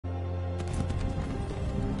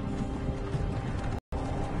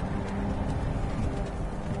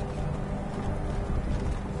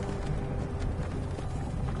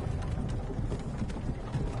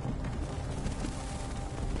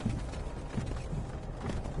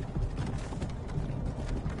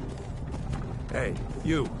Hey,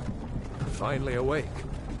 you. Finally awake.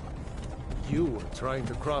 You were trying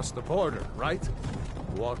to cross the border, right?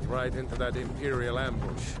 Walked right into that Imperial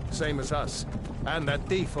ambush, same as us. And that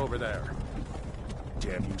thief over there.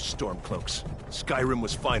 Damn you Stormcloaks. Skyrim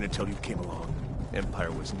was fine until you came along.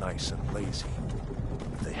 Empire was nice and lazy.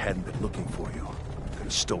 If they hadn't been looking for you, they could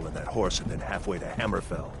have stolen that horse and been halfway to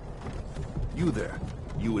Hammerfell. You there,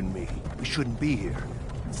 you and me, we shouldn't be here.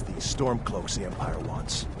 It's these Stormcloaks the Empire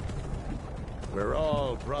wants. We're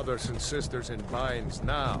all brothers and sisters in binds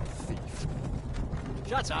now, thief.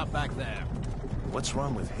 Shut up back there. What's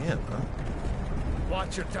wrong with him, huh?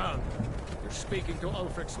 Watch your tongue. You're speaking to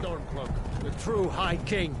Ulfric Stormcloak, the true High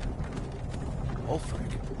King. Ulfric?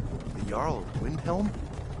 The Jarl of Windhelm?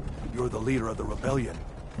 You're the leader of the rebellion.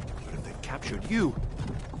 But if they've captured you...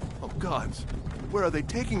 Oh gods, where are they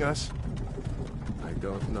taking us? I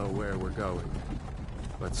don't know where we're going,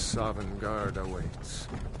 but Sovngarde awaits.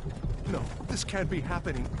 No, this can't be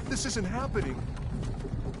happening. This isn't happening.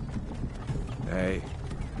 Hey,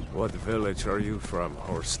 what village are you from,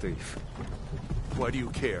 horse thief? Why do you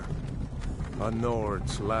care? A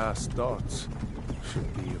Nord's last thoughts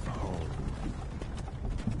should be of home.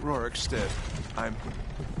 Rorikstead.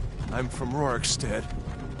 I'm from Rorikstead.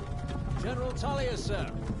 General Tullius,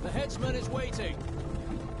 sir. The headsman is waiting.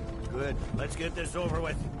 Good. Let's get this over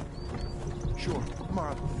with. Sure.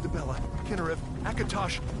 Mara, Dibella, Kinnarev,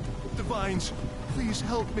 Akatosh, Divines, please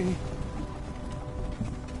help me.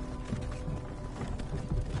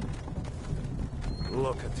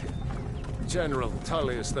 Look at him. General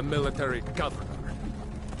Tullius, the military governor.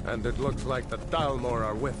 And it looks like the Dalmor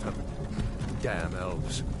are with him. Damn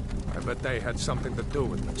elves. I bet they had something to do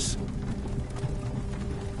with this.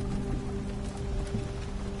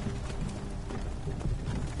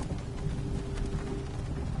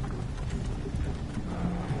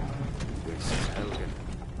 This is Helgen.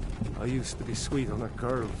 I used to be sweet on a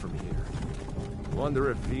girl from here.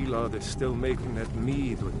 Wonder if Vilod is still making that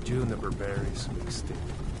mead with juniper berries mixed in.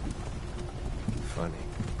 Funny.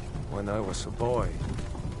 When I was a boy,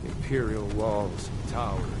 Imperial walls and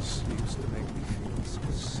towers used to make me feel so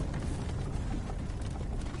safe.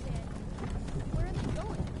 Where are they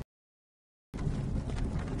going?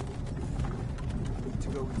 To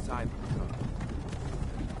go inside.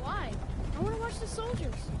 Why? I want to watch the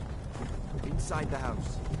soldiers. Inside the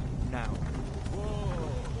house. Now.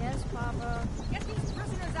 Yes, Papa. Get these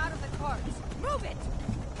prisoners out of the carts. Move it!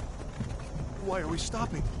 Why are we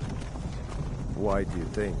stopping? Why do you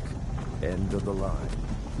think? End of the line.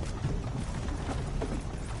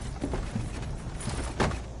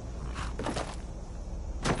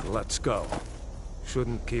 Let's go.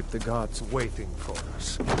 Shouldn't keep the gods waiting for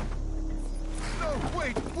us. No,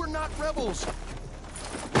 wait! We're not rebels!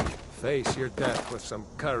 Face your death with some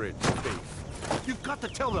courage, thief. You've got to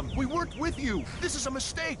tell them! We weren't with you! This is a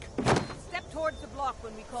mistake! Step towards the block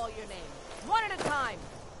when we call your name. One at a time.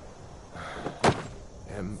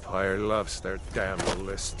 Empire loves their damn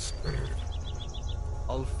lists.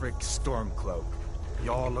 Ulfric Stormcloak,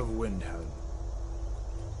 Jarl of Windhelm.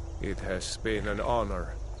 It has been an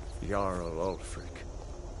honor, Jarl Ulfric.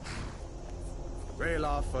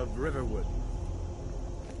 Ralof of Riverwood.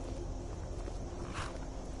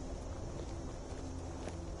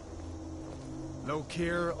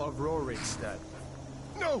 Lokir of Rorikstead.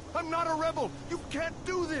 No! I'm not a rebel! You can't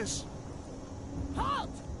do this! Halt!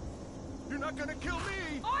 You're not gonna kill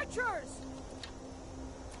me! Archers!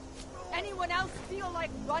 Anyone else feel like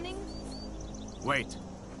running? Wait.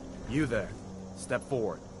 You there. Step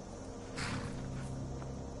forward.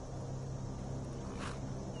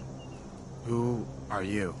 Who are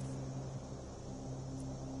you?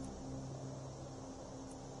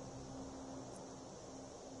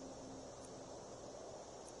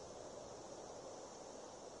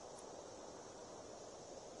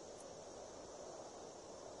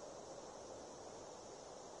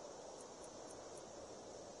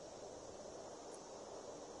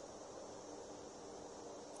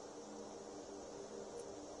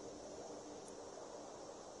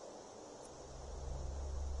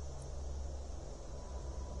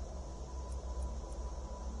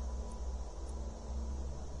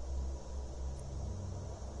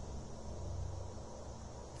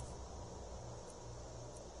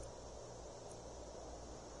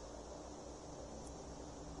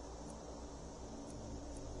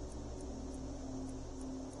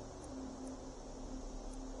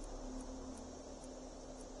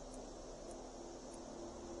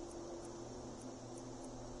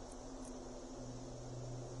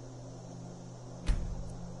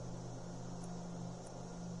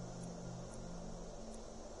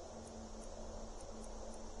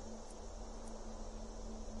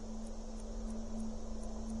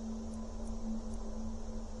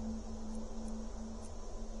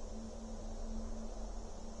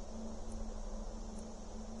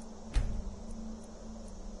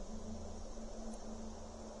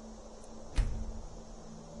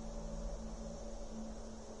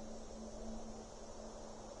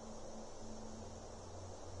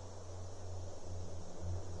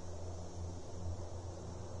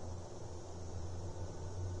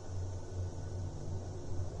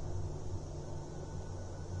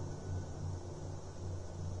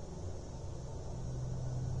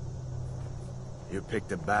 You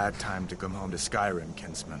picked a bad time to come home to Skyrim,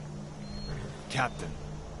 kinsman. Captain,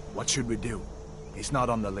 what should we do? He's not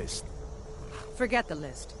on the list. Forget the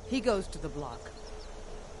list. He goes to the block.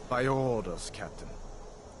 By your orders, Captain.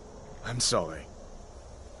 I'm sorry.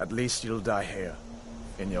 At least you'll die here,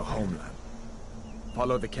 in your homeland.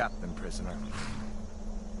 Follow the captain, prisoner.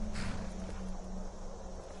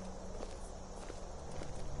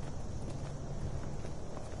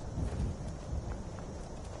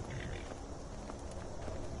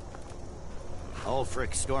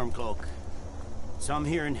 Ulfric Stormcloak. Some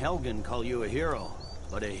here in Helgen call you a hero,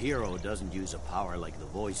 but a hero doesn't use a power like the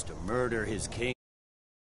voice to murder his king.